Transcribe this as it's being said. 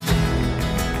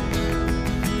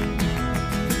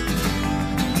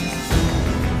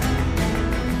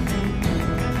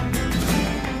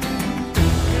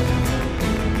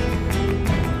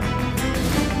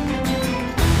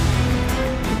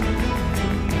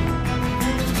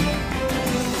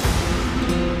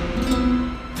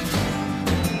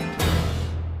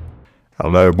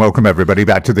Hello and welcome everybody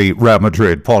back to the Real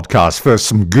Madrid podcast. First,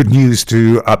 some good news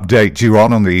to update you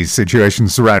on the situation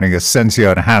surrounding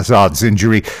Asensio and Hazard's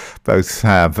injury. Both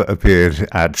have appeared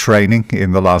at training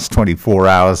in the last 24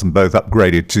 hours and both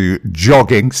upgraded to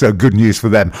jogging, so good news for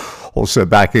them. Also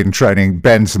back in training,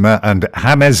 Benzema and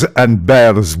James and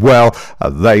Bale as well.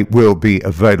 They will be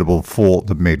available for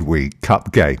the midweek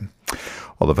cup game.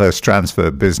 Well, the first transfer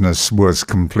business was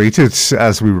completed.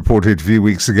 As we reported a few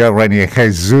weeks ago, Reinier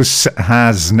Jesus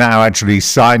has now actually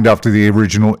signed after the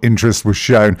original interest was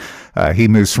shown. He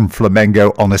moves from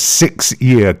Flamengo on a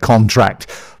 6-year contract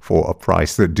for a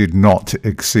price that did not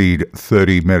exceed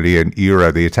 €30 million.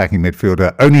 The attacking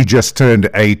midfielder only just turned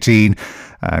 18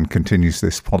 and continues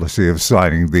this policy of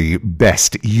signing the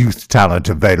best youth talent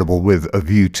available with a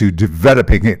view to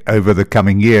developing it over the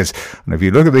coming years. And if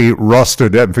you look at the roster,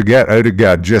 don't forget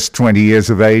Odegaard, just 20 years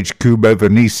of age, Kubo,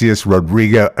 Vinicius,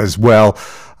 Rodrigo as well.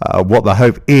 What the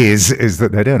hope is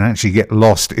that they don't actually get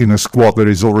lost in a squad that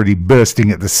is already bursting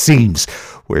at the seams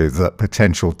with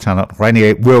potential talent.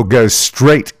 Reinier will go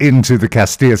straight into the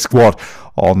Castilla squad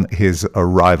on his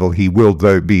arrival. He will,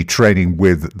 though, be training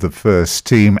with the first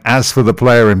team. As for the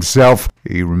player himself,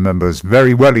 he remembers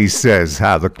very well, he says,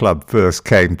 how the club first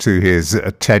came to his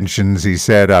attentions. He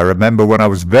said, "I remember when I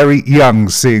was very young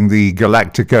seeing the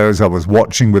Galacticos. I was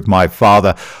watching with my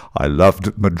father. I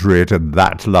loved Madrid, and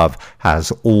that love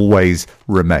has always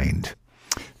remained."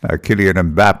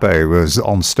 Kylian Mbappe was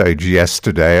on stage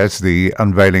yesterday as the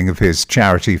unveiling of his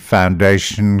charity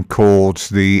foundation called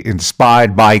the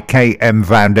Inspired by KM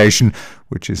Foundation,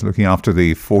 which is looking after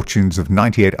the fortunes of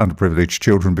 98 underprivileged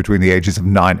children between the ages of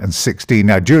 9 and 16.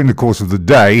 Now, during the course of the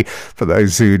day, for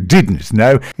those who didn't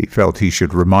know, he felt he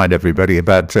should remind everybody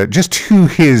about just who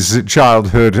his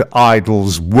childhood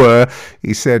idols were.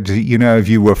 He said, if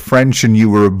you were French and you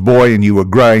were a boy and you were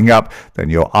growing up, then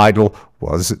your idol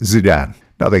was Zidane.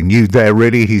 Nothing new there,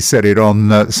 really. He said it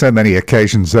on so many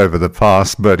occasions over the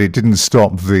past, but it didn't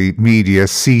stop the media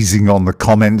seizing on the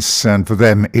comments, and for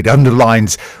them it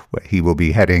underlines where he will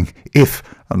be heading if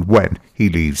and when he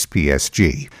leaves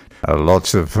PSG.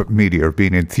 Lots of media have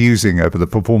been enthusing over the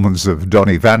performance of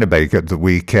Donny van de Beek at the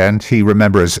weekend. He,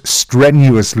 remembers,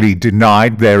 strenuously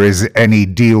denied there is any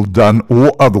deal done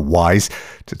or otherwise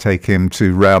to take him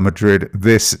to Real Madrid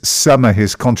this summer.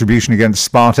 His contribution against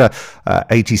Sparta,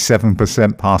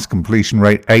 87% pass completion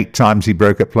rate, 8 times he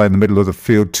broke up play in the middle of the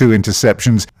field, 2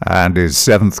 interceptions, and his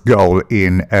 7th goal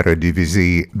in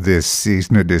Eredivisie this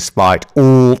season, despite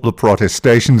all the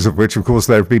protestations, of which, of course,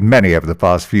 there have been many over the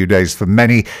past few days. For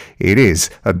many, it is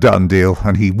a done deal,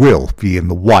 and he will be in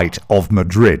the white of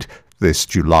Madrid this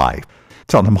July.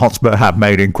 Tottenham Hotspur have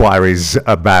made inquiries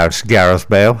about Gareth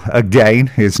Bale. Again,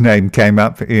 his name came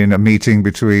up in a meeting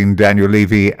between Daniel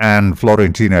Levy and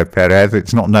Florentino Perez.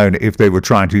 It's not known if they were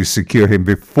trying to secure him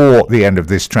before the end of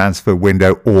this transfer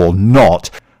window or not.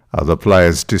 Other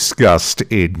players discussed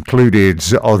included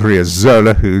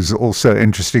Odriozola, who's also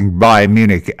interesting, Bayern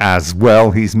Munich as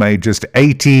well. He's made just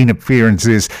 18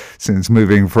 appearances since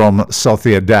moving from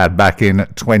Sociedad back in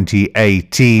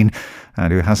 2018.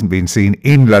 And who hasn't been seen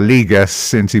in La Liga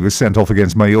since he was sent off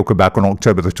against Mallorca back on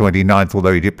October the 29th,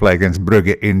 although he did play against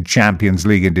Brugge in Champions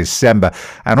League in December.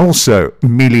 And also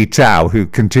Militao, who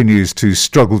continues to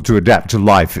struggle to adapt to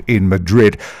life in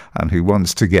Madrid and who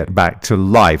wants to get back to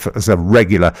life as a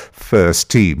regular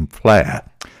first-team player.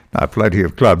 Now, plenty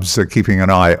of clubs are keeping an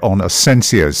eye on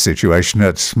Asensio's situation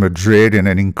at Madrid in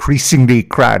an increasingly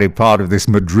crowded part of this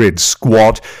Madrid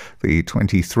squad. The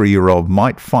 23-year-old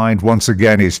might find once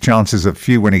again his chances are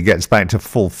few when he gets back to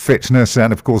full fitness,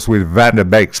 and of course with Van der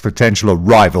Beek's potential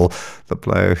arrival, the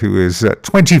player who is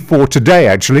 24 today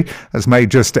actually has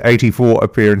made just 84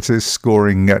 appearances,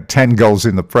 scoring 10 goals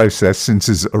in the process since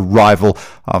his arrival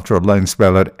after a loan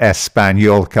spell at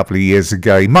Espanyol a couple of years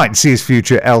ago. He might see his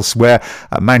future elsewhere.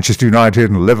 Manchester United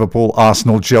and Liverpool,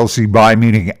 Arsenal, Chelsea, Bayern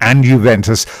Munich and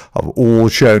Juventus have all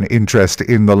shown interest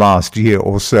in the last year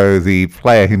or so. The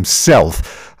player himself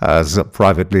has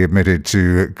privately admitted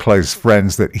to close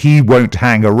friends that he won't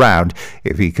hang around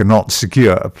if he cannot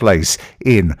secure a place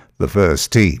in the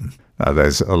first team. Now,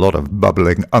 there's a lot of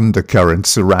bubbling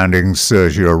undercurrents surrounding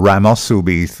Sergio Ramos, who'll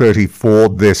be 34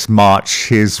 this March.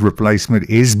 His replacement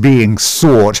is being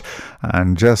sought,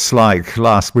 and just like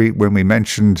last week when we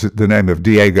mentioned the name of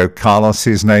Diego Carlos,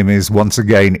 his name is once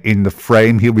again in the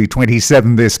frame. He'll be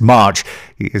 27 this March.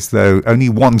 He is, though, only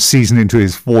 1 season into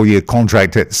his 4-year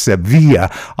contract at Sevilla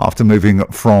after moving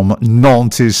from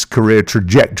Nantes. His career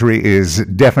trajectory is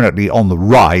definitely on the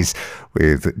rise,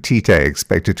 with Tite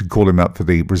expected to call him up for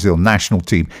the Brazil national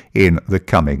team in the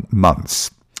coming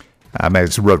months.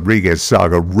 James Rodriguez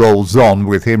saga rolls on,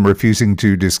 with him refusing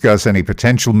to discuss any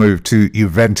potential move to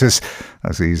Juventus,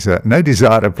 as he's no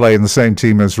desire to play in the same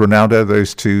team as Ronaldo.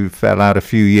 Those two fell out a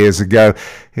few years ago.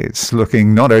 It's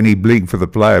looking not only bleak for the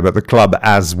player, but the club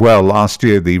as well. Last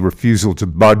year, the refusal to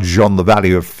budge on the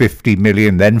value of 50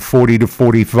 million, then 40 to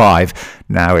 45.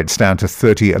 Now it's down to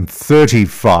 30 and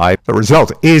 35. The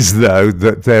result is, though,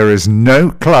 that there is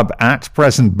no club at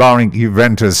present, barring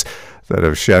Juventus, that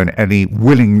have shown any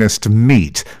willingness to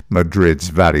meet Madrid's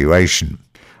valuation.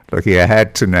 Looking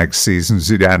ahead to next season,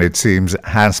 Zidane, it seems,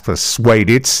 has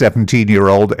persuaded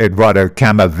 17-year-old Eduardo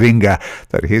Camavinga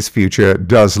that his future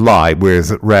does lie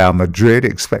with Real Madrid.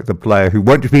 Expect the player, who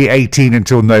won't be 18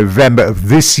 until November of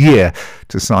this year,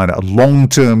 to sign a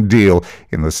long-term deal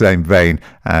in the same vein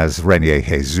as Reinier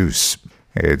Jesus.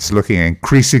 It's looking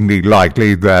increasingly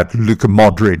likely that Luka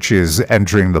Modric is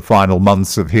entering the final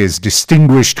months of his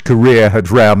distinguished career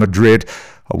at Real Madrid.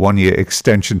 A one-year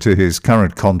extension to his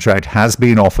current contract has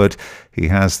been offered. He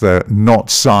has, though, not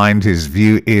signed. His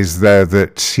view is, though,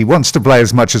 that he wants to play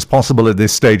as much as possible at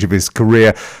this stage of his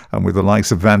career, and with the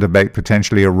likes of Van der Beek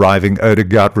potentially arriving,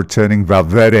 Odegaard returning,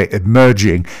 Valverde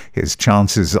emerging, his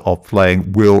chances of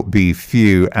playing will be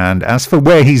few. And as for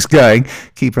where he's going,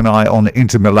 keep an eye on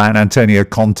Inter Milan. Antonio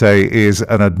Conte is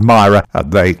an admirer,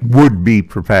 and they would be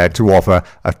prepared to offer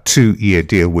a 2-year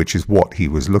deal, which is what he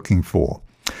was looking for.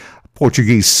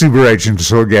 Portuguese super agent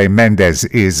Jorge Mendes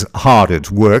is hard at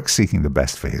work, seeking the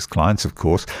best for his clients, of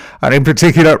course, and in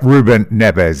particular Ruben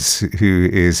Neves, who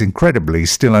is incredibly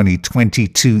still only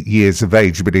 22 years of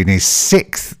age, but in his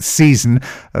 6th season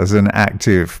as an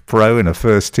active pro in a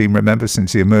first team. Remember,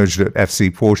 since he emerged at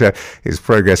FC Porto, his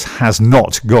progress has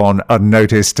not gone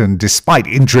unnoticed, and despite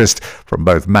interest from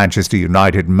both Manchester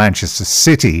United and Manchester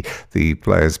City, the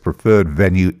player's preferred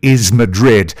venue is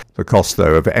Madrid. The cost,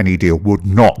 though, of any deal would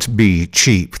not be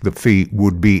cheap. The fee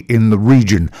would be in the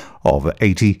region of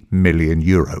 €80 million.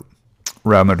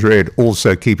 Real Madrid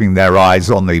also keeping their eyes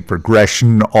on the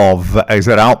progression of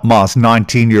Alkmaar's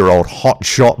 19-year-old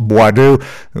hotshot Boadu,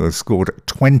 who has scored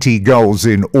 20 goals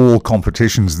in all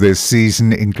competitions this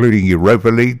season, including Europa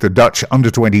League, the Dutch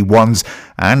under-21s,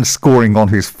 and scoring on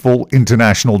his full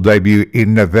international debut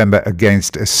in November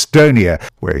against Estonia,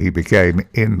 where he became,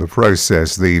 in the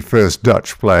process, the first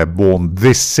Dutch player born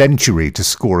this century to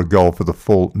score a goal for the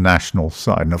full national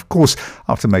side. And of course,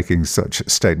 after making such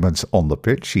statements on the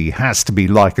pitch, he has to be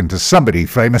likened to somebody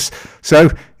famous, so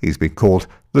he's been called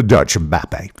the Dutch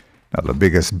Mbappe. Now, the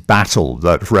biggest battle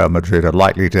that Real Madrid are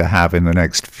likely to have in the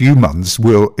next few months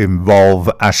will involve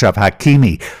Achraf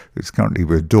Hakimi, who's currently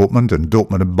with Dortmund, and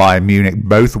Bayern Munich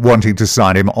both wanting to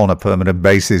sign him on a permanent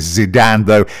basis. Zidane,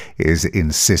 though, is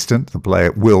insistent the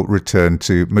player will return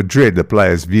to Madrid. The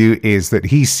player's view is that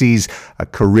he sees a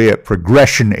career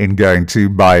progression in going to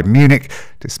Bayern Munich,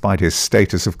 despite his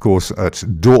status, of course, at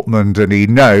Dortmund, and he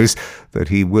knows that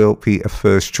he will be a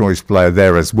first-choice player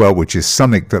there as well, which is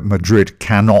something that Madrid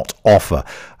cannot offer.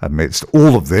 Amidst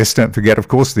all of this, don't forget, of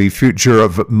course, the future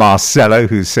of Marcelo,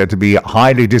 who's said to be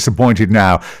highly disappointed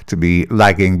now to be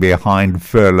lagging behind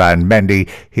Ferland Mendy.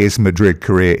 His Madrid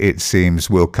career, it seems,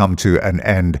 will come to an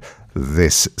end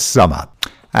this summer.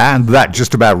 And that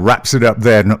just about wraps it up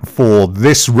then for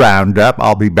this roundup.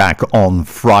 I'll be back on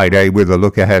Friday with a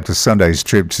look ahead to Sunday's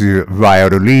trip to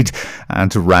Valladolid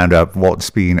and to round up what's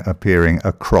been appearing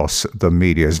across the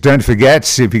medias. Don't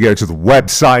forget, if you go to the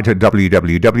website at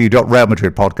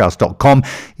www.realmadridpodcast.com,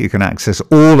 you can access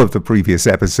all of the previous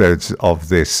episodes of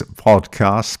this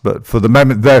podcast. But for the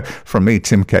moment, though, from me,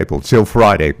 Tim Capel, till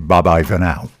Friday, bye-bye for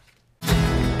now.